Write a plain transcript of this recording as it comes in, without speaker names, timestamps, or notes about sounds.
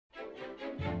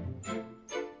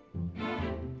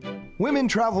Women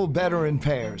travel better in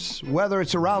pairs, whether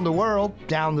it's around the world,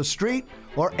 down the street,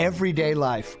 or everyday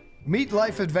life. Meet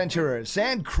life adventurers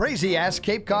and crazy-ass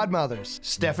Cape Cod mothers.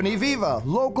 Stephanie Viva,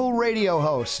 local radio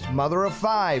host, mother of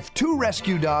 5, 2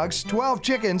 rescue dogs, 12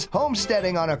 chickens,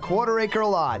 homesteading on a quarter-acre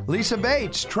lot. Lisa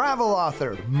Bates, travel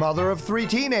author, mother of 3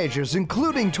 teenagers,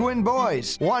 including twin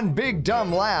boys, 1 big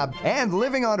dumb lab, and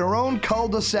living on her own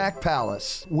cul-de-sac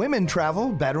palace. Women travel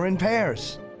better in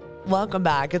pairs. Welcome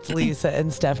back. It's Lisa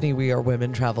and Stephanie. We are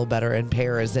Women Travel Better in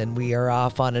Pairs, and we are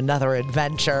off on another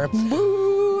adventure. Woo!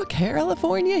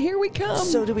 California, here we come.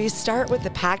 So do we start with the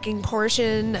packing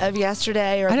portion of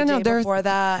yesterday or I don't the know. day before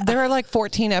that? There are like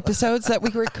 14 episodes that we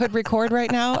could record right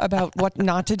now about what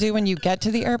not to do when you get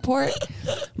to the airport.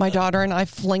 My daughter and I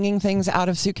flinging things out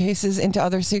of suitcases into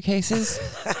other suitcases.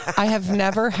 I have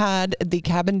never had the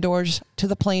cabin doors to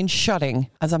the plane shutting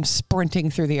as I'm sprinting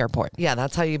through the airport. Yeah,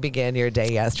 that's how you began your day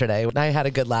yesterday. And I had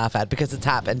a good laugh at because it's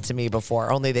happened to me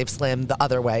before, only they've slammed the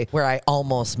other way where I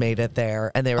almost made it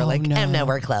there. And they were like, no. no,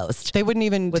 we're closed. They wouldn't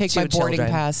even With take 2 my boarding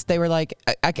children. pass. They were like,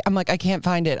 I'm like, I can't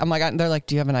find it. I'm like, they're like,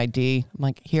 do you have an ID? I'm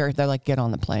like, here. They're like, get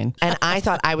on the plane. And I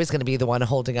thought I was going to be the one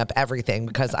holding up everything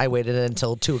because I waited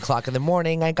until 2 o'clock in the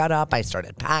morning. I got up, I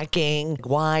started packing.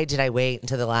 Why did I wait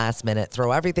until the last minute?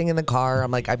 Throw everything in the car.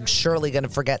 I'm like, I'm surely going to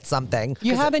forget something.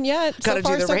 You haven't yet. Got to So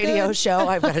far, do the so radio good. show.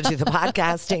 I've got to do the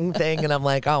podcasting thing. And I'm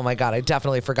like, oh my God, I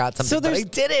definitely forgot something, but I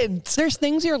didn't. There's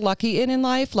things you're lucky in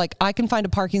life. Like I can find a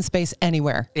parking space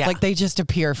anywhere. Yeah. Like they just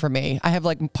appear for me. I have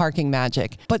like parking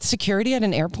magic. But security at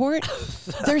an airport,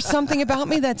 there's something about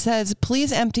me that says,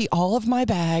 please empty all of my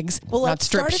bags. Well, Not let's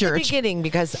strip start at the search. beginning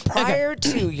because prior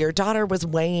to your daughter was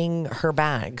weighing her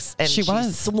bags and She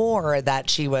was. swore that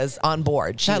she was on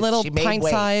board. That little she made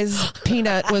weight. pint-sized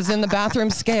peanut was in the bathroom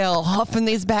scale, huffing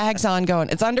these bags on, going,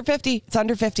 it's under 50. It's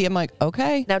under 50. I'm like,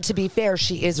 okay. Now, to be fair,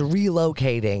 she is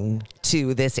relocating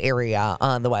to this area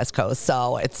on the West Coast.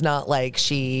 So it's not like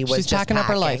she was She's just packing up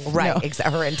her life. Right.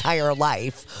 No. Her entire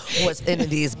life was in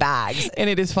these bags. And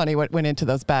it is funny what went into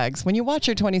those bags. When you watch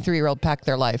your 23-year-old pack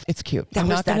their life, it's cute. There I'm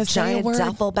was not going that to say a giant word.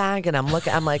 duffel bag, and I'm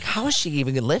like, how is she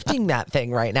even lifting that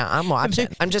thing right now? I'm watching.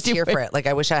 I'm just here for it. Like,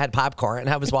 I wish I had popcorn, and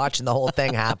I was watching the whole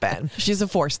thing happen. She's a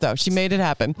force, though. She made it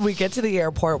happen. We get to the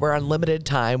airport. We're on limited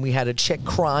time. We had a chick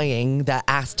crying that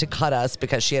asked to cut us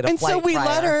because she had a And flight so we prior.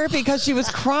 let her because she was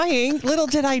crying. Little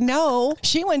did I know,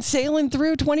 she went sailing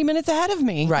through 20 minutes ahead of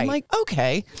me. Right. I'm like,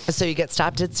 okay. So you get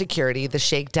stopped at security, the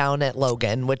shakedown at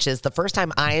Logan, which is the first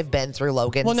time I have been through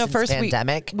Logan since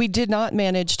pandemic. we did not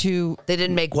manage to. They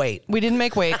didn't make weight. We didn't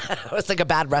make weight. It was like a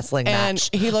bad wrestling And match.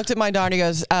 he looked at my daughter and he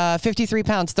goes, 53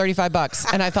 pounds,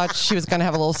 $35. And I thought she was going to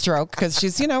have a little stroke because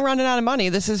she's, running out of money.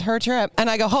 This is her trip. And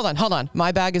I go, hold on.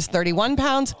 My bag is 31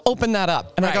 pounds. Open that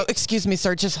up. And I go, Right. excuse me,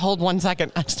 sir, just hold 1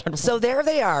 second. I started. So there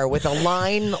they are with a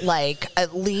line like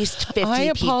at least 50 people I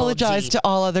apologize deep. to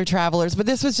all other travelers, but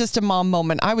this was just a mom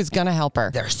moment. I was going to help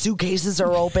her. Their suitcases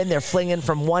are open. They're flinging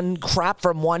from one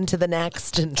to the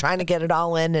next and trying to get it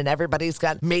all in. And everybody's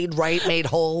got made right, made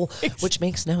whole, which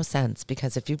makes no sense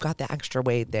because if you've got the extra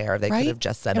weight there, they could have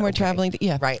just said, and we're okay. traveling.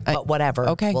 Right. But whatever.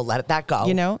 Okay. We'll let that go.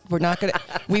 We're not going to.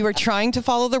 We were trying to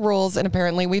follow the rules and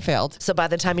apparently we failed. So by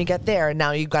the time you get there,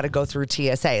 now you've got to go through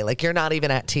TSA. Like you're not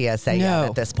even at TSA yet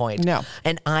at this point. No.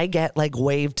 And I get like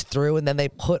waved through and then they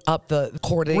put up the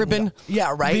cording. Ribbon.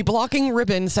 Yeah, right. The blocking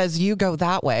ribbon says you go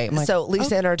that way. I'm like, So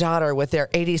Lisa and her daughter with their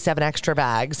 87 extra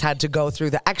bags had to go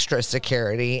through the extra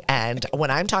security. And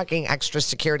when I'm talking extra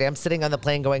security, I'm sitting on the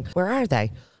plane going, where are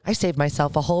they? I saved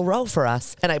myself a whole row for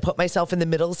us. And I put myself in the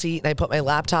middle seat and I put my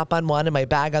laptop on one and my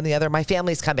bag on the other. My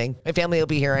family's coming. My family will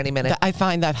be here any minute. I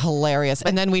find that hilarious.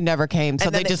 And then we never came. So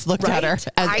And then they just looked at her.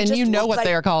 I And just you know looked what like,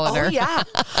 they are calling her. Oh, yeah.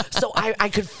 So I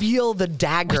could feel the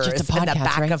daggers It's a in the podcast,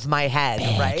 back right? of my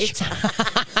head, right?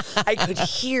 I could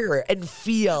hear and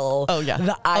feel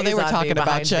the eyes they were on talking me about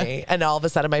behind you. me. And all of a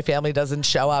sudden my family doesn't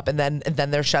show up and then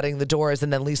they're shutting the doors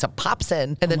and then Lisa pops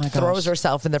in and then my throws gosh.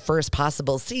 herself in the first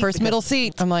possible seat. First because middle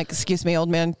seat. I'm like, excuse me, old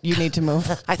man, you need to move.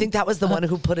 I think that was the one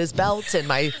who put his belt and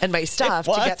my stuff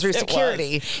to get through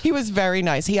security. He was very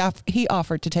nice. He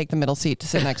offered to take the middle seat to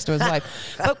sit next to his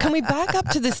wife. But can we back up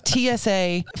to this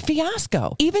TSA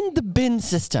fiasco? Even the bin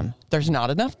system. There's not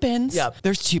enough bins. Yep.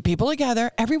 There's 2 people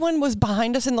together. Everyone was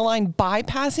behind us in the line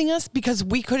bypassing us because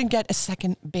we couldn't get a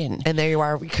second bin. And there you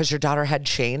are because your daughter had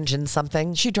change in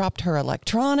something. She dropped her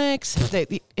electronics.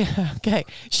 Okay.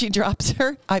 She drops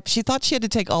her. She thought she had to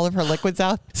take all of her liquids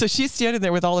out. So she's standing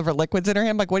there with all of her liquids in her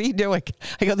hand. I'm like, what are you doing?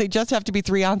 I go, they just have to be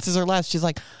 3 ounces or less. She's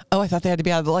like, oh, I thought they had to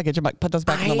be out of the luggage. I'm like, put those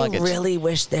back in the luggage. I really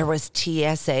wish there was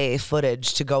TSA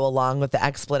footage to go along with the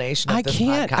explanation of this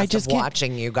podcast I just of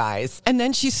watching you guys. And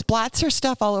then she splats her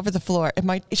stuff all over the floor.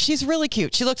 And she's really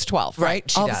cute. She looks 12,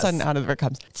 right? All of a sudden, out of her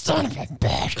comes, son of a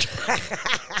bitch.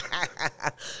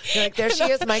 You're like, there she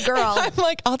is, my girl. I'm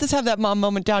like, I'll just have that mom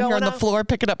moment down here on the floor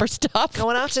picking up her stuff.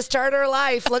 Going out to start her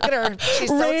life. Look at her. She's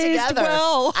so Raised together.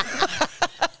 well.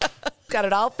 Got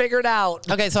it all figured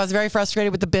out. Okay, so I was very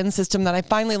frustrated with the bin system. Then I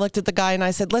finally looked at the guy and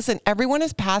I said, listen, everyone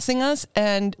is passing us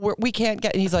and we can't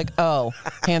get... And he's like, oh,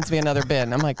 hands me another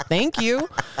bin. I'm like, thank you.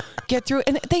 Get through.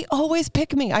 And they always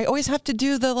pick me. I always have to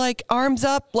do the arms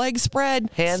up, legs spread,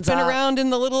 hands spin up. Around in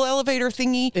the little elevator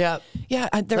thingy. Yeah. Yeah.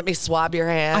 Let me swab your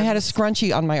hand. I had a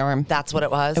scrunchie on my arm. That's what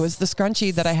it was? It was the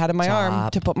scrunchie that I had in my arm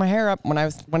to put my hair up when I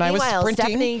was sprinting.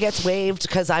 Stephanie gets waived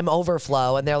because I'm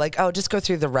overflow. And they're like, oh, just go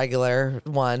through the regular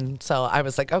one. So I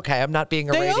was like, okay, I'm not being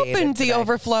irradiated. They opened today. the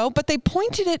overflow, but they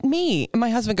pointed at me. And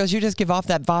my husband goes, you just give off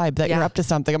that vibe that you're up to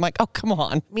something. I'm like, oh, come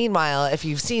on. Meanwhile, if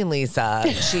you've seen Lisa,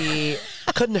 she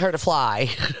couldn't hurt a fly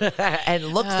and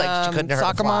looks like she couldn't hurt a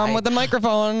fly. Soccer mom with the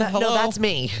microphone. No, that's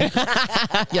me.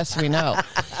 Yes, we know.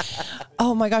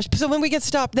 Oh my gosh. So when we get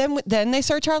stopped, then they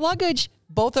search our luggage.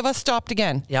 Both of us stopped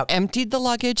again. Yep. Emptied the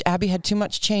luggage. Abby had too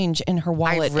much change in her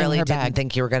wallet. I really and her bag. didn't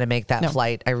think you were going to make that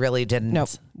flight. I really didn't. No,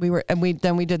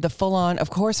 we did the full on. Of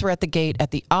course, we're at the gate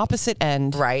at the opposite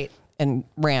end. Right. And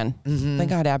ran. Mm-hmm. Thank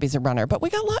God Abby's a runner. But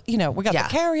we got the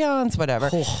carry-ons,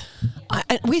 whatever.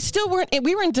 We still weren't.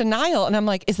 We were in denial, and I'm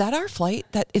like, "Is that our flight?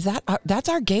 That's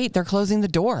our gate. They're closing the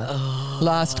door.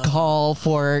 Last call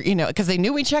for because they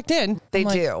knew we checked in. They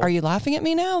do. Are you laughing at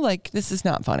me now? Like this is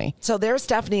not funny. So there's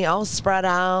Stephanie all spread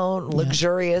out,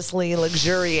 luxuriously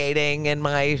luxuriating in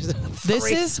my. This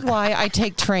is why I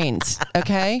take trains.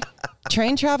 Okay.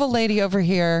 Train travel lady over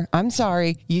here. I'm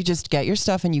sorry. You just get your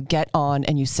stuff and you get on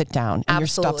and you sit down and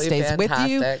Absolutely your stuff stays with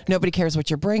you. Nobody cares what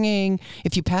you're bringing.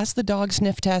 If you pass the dog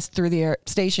sniff test through the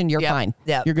station, you're fine.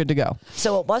 Yep. You're good to go.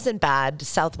 So it wasn't bad.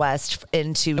 Southwest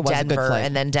into Denver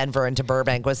and then Denver into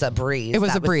Burbank was a breeze. It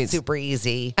was a breeze. Super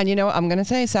easy. And I'm going to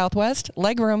say Southwest,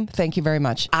 legroom. Thank you very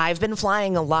much. I've been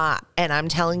flying a lot and I'm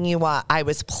telling you what, I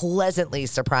was pleasantly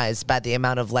surprised by the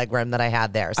amount of legroom that I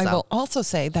had there. So. I will also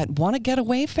say that want to get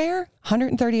away fare,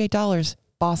 $138.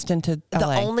 Boston to LA.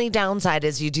 The only downside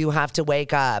is you do have to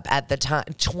wake up at the time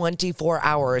 24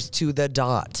 hours to the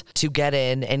dot to get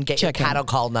in and get your cattle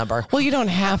call number. Well, you don't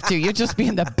have to. You'll just be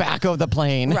in the back of the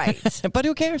plane. Right. But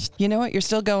who cares? You know what? You're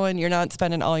still going. You're not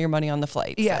spending all your money on the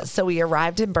flight. Yeah. So we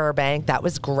arrived in Burbank. That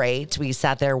was great. We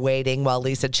sat there waiting while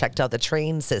Lisa checked out the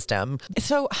train system.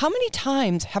 So how many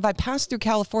times have I passed through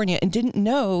California and didn't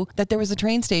know that there was a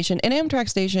train station, an Amtrak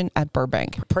station at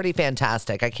Burbank? Pretty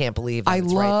fantastic. I can't believe that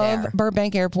it's right there. I love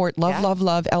Burbank Airport. Love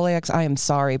LAX. I am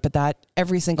sorry, but that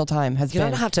every single time has been. You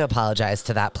don't have to apologize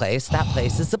to that place. That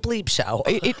place is a bleep show.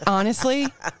 It honestly,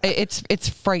 it's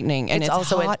frightening, and it's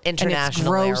also hot, an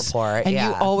international and it's gross, airport, and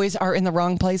you always are in the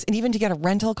wrong place. And even to get a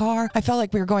rental car, I felt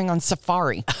like we were going on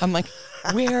safari. I'm like,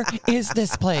 where is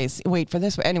this place? Wait for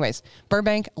this. Anyways,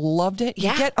 Burbank, loved it.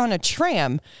 You get on a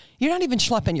tram. You're not even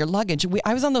schlepping your luggage.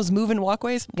 I was on those moving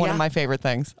walkways. One of my favorite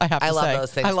things, I have to say. I love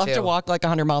those things, I love to walk like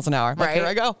 100 miles an hour. Like, here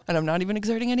I go. And I'm not even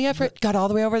exerting any effort. Got all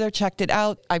the way over there, checked it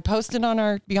out. I posted on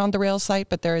our Beyond the Rails site,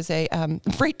 but there is a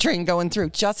freight train going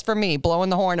through just for me, blowing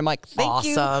the horn. I'm like, thank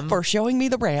you for showing me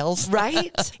the rails.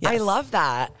 Right? Yes. I love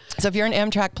that. So if you're an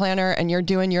Amtrak planner and you're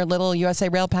doing your little USA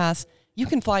Rail Pass, you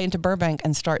can fly into Burbank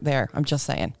and start there. I'm just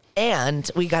saying. And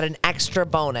we got an extra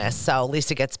bonus. So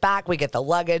Lisa gets back. We get the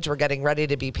luggage. We're getting ready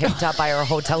to be picked up by our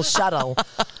hotel shuttle.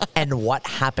 And what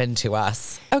happened to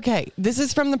us? Okay, this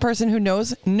is from the person who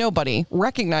knows nobody,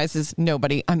 recognizes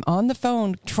nobody. I'm on the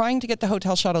phone trying to get the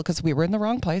hotel shuttle because we were in the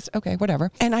wrong place. Okay,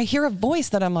 whatever. And I hear a voice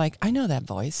that I'm like, I know that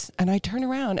voice. And I turn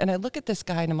around and I look at this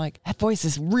guy and I'm like, that voice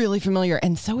is really familiar.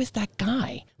 And so is that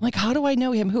guy. I'm like, how do I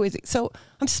know him? Who is he? So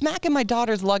I'm smacking my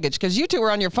daughter's luggage because you two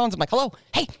are on your phones. I'm like, hello,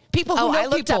 hey, people who know I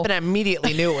looked up and I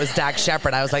immediately knew it was Dax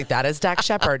Shepard. I was like, that is Dax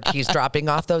Shepard. He's dropping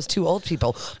off those two old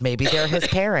people. Maybe they're his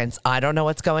parents. I don't know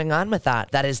what's going on with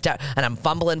that. That is, and I'm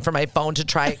fumbling for my phone to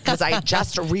try because I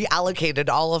just reallocated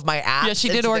all of my apps. Yeah, she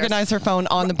did organize her phone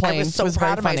on the plane. I was so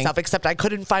proud of myself, except I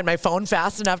couldn't find my phone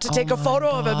fast enough to take a photo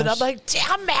of him. And I'm like,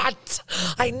 damn it.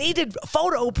 I needed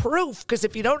photo proof because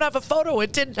if you don't have a photo,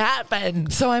 it didn't happen.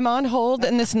 So I'm on hold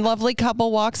and this lovely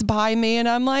couple walks by me and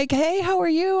I'm like, hey, how are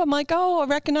you? I'm like, oh, I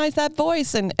recognize that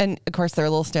voice. And and of course they're a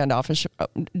little standoffish,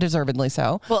 deservedly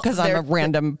so, Well, because I'm a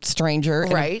random stranger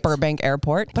in a Burbank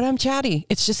airport. But I'm chatty.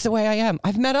 It's just the way I am.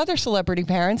 I've met other celebrity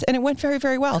parents, and it went very,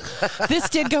 very well. This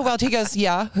did go well. He goes,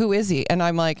 yeah, who is he? And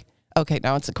I'm like, okay,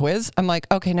 now it's a quiz. I'm like,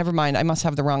 okay, never mind. I must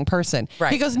have the wrong person.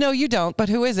 Right. He goes, no, you don't. But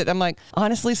who is it? I'm like,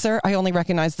 honestly, sir, I only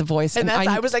recognize the voice. And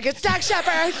I was like, it's Dax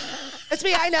Shepard. It's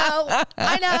me. I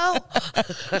know.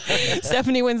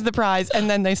 Stephanie wins the prize. And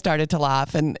then they started to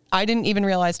laugh. And I didn't even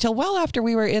realize till well after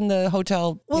we were in the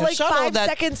hotel. Well, like shuttle 5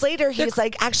 seconds later, he's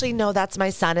like, actually, no, that's my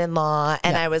son-in-law.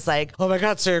 And I was like, oh my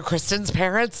God, so you're Kristen's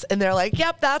parents? And they're like,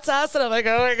 yep, that's us. And I'm like,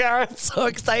 oh my God, I'm so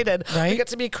excited. Right? We get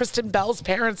to meet Kristen Bell's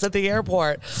parents at the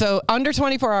airport. So under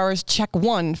 24 hours, check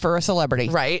 1 for a celebrity.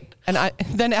 Right. And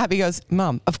then Abby goes,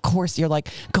 Mom, of course you're like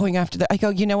going after that. I go,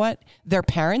 you know what? They're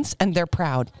parents and they're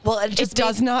proud. Well, it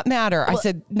does not matter. I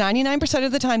said 99%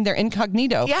 of the time they're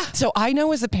incognito. Yeah. So I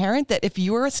know as a parent that if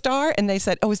you were a star and they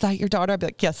said, oh, is that your daughter? I'd be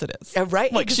like, yes, it is.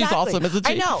 Right. Like exactly. she's awesome as a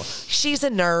I know. She's a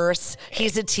nurse.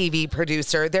 He's a TV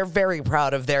producer. They're very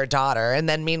proud of their daughter. And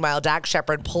then meanwhile, Dax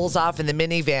Shepard pulls off in the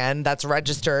minivan that's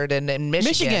registered in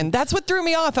Michigan. That's what threw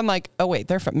me off. I'm like, oh, wait,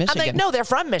 they're from Michigan. I'm like, no, they're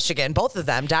from Michigan. Both of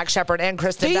them, Dax Shepard and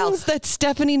Kristen Bell. Things that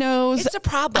Stephanie knows. It's a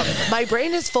problem. My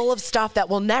brain is full of stuff that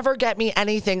will never get me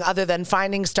anything other than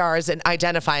finding stars and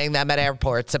identifying them at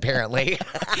airports, apparently.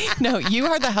 No, you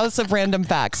are the house of random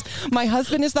facts. My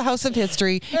husband is the house of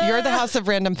history. You're the house of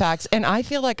random facts. And I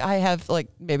feel like I have like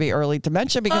maybe early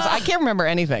dementia because I can't remember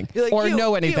anything or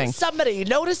know anything. Somebody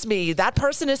notice me. That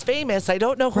person is famous. I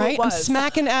don't know who it was. I'm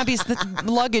smacking Abby's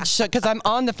luggage because I'm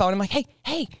on the phone. I'm like,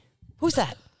 hey, who's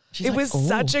that? It was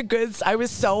such a good, I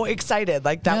was so excited.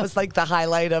 Like that was like the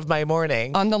highlight of my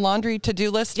morning. On the laundry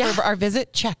to-do list for our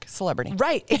visit, check celebrity.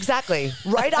 Right, exactly.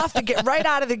 right out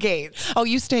of the gates. Oh,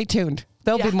 you stay tuned.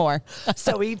 There'll be more.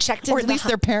 So we checked into or at least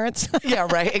their parents. Yeah,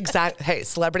 right. Exactly. Hey,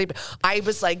 celebrity. I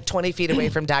was like 20 feet away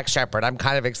from Dax Shepard. I'm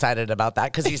kind of excited about that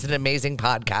because he's an amazing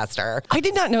podcaster. I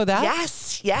did not know that.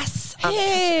 Yes.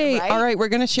 Hey. Right? All right. We're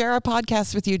going to share our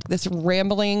podcast with you. This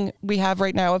rambling we have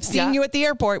right now of seeing you at the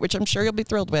airport, which I'm sure you'll be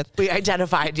thrilled with. We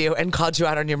identified you and called you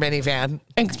out on your minivan.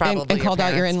 And called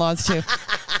out your in-laws too.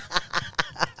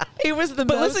 It was the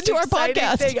but most listen to our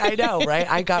podcast. thing. I know, right?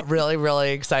 I got really,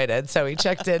 really excited. So we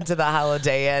checked into the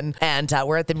Holiday Inn, and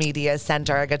we're at the media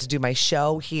center. I got to do my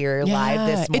show here live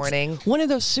this morning. It's one of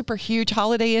those super huge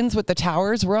Holiday Inns with the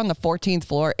towers. We're on the 14th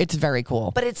floor. It's very cool.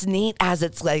 But it's neat as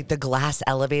it's like the glass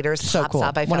elevators so pops cool.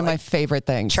 up. One of my favorite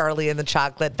things. Charlie and the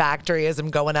Chocolate Factory as I'm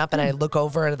going up, and I look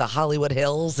over into the Hollywood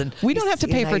Hills, and we don't have to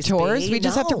pay for tours. We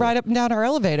just have to ride up and down our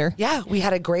elevator. Yeah, we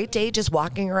had a great day just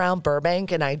walking around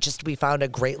Burbank, and we found a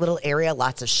great little area,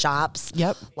 lots of shops.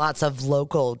 Yep. Lots of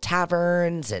local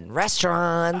taverns and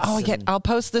restaurants. Oh, yeah. I'll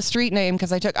post the street name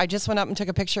because I just went up and took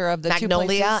a picture of the Magnolia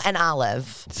two places. and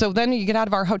Olive. So then you get out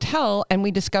of our hotel and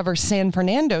we discover San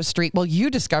Fernando Street. Well, you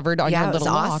discovered on your little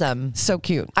walk. Awesome. So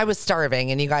cute. I was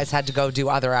starving and you guys had to go do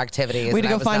other activities. We had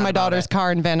to go find my daughter's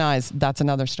car in Van Nuys. That's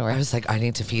another story. I was like, I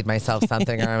need to feed myself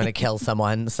something or I'm going to kill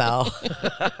someone. So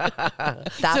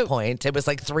that point, it was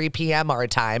like 3 p.m. our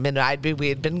time and we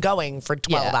had been going for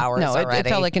 12 hours already. It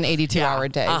felt like an 82-hour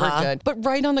day. We're good. But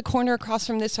right on the corner across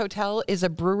from this hotel is a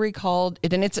brewery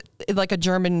and it's like a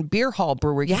German beer hall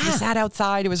brewery. Yeah. We sat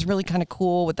outside. It was really kind of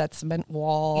cool with that cement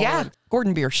wall. Yeah.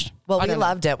 Gordon Biersch. Well, we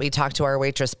loved it. We talked to our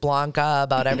waitress Blanca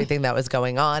about everything that was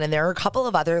going on. And there are a couple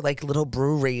of other like little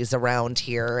breweries around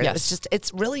here. And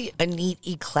it's really a neat,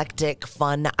 eclectic,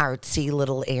 fun, artsy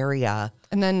little area.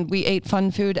 And then we ate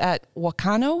fun food at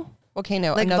Volcano.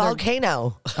 Volcano.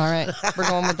 All right. We're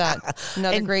going with that.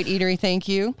 Another great eatery. Thank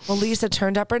you. Well, Lisa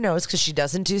turned up her nose because she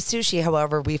doesn't do sushi.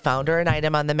 However, we found her an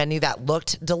item on the menu that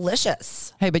looked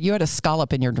delicious. Hey, but you had a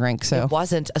scallop in your drink, so. It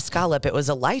wasn't a scallop. It was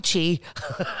a lychee.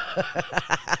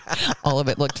 All of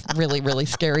it looked really, really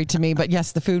scary to me. But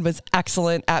yes, the food was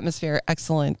excellent. Atmosphere,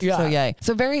 excellent. Yeah. So yay.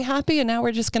 So very happy. And now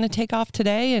we're just going to take off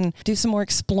today and do some more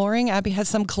exploring. Abby has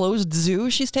some closed zoo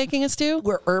she's taking us to.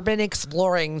 We're urban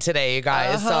exploring today, you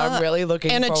guys. So I'm really looking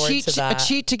forward to that. A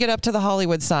cheat to get up to the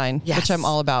Hollywood sign, which I'm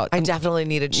all about. I definitely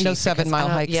need a cheat. No 7-mile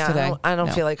hikes today. I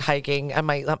don't feel like hiking. And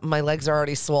my legs are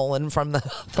already swollen from the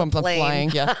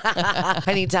flying. Yeah.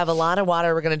 I need to have a lot of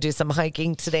water. We're going to do some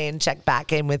hiking today and check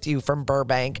back in with you from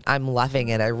Burbank. I'm loving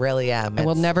it. I really am. I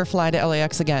will never fly to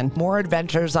LAX again. More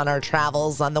adventures on our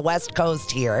travels on the West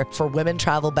Coast here. For Women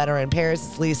Travel Better in Pairs,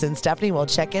 it's Lisa and Stephanie. We'll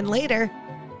check in later.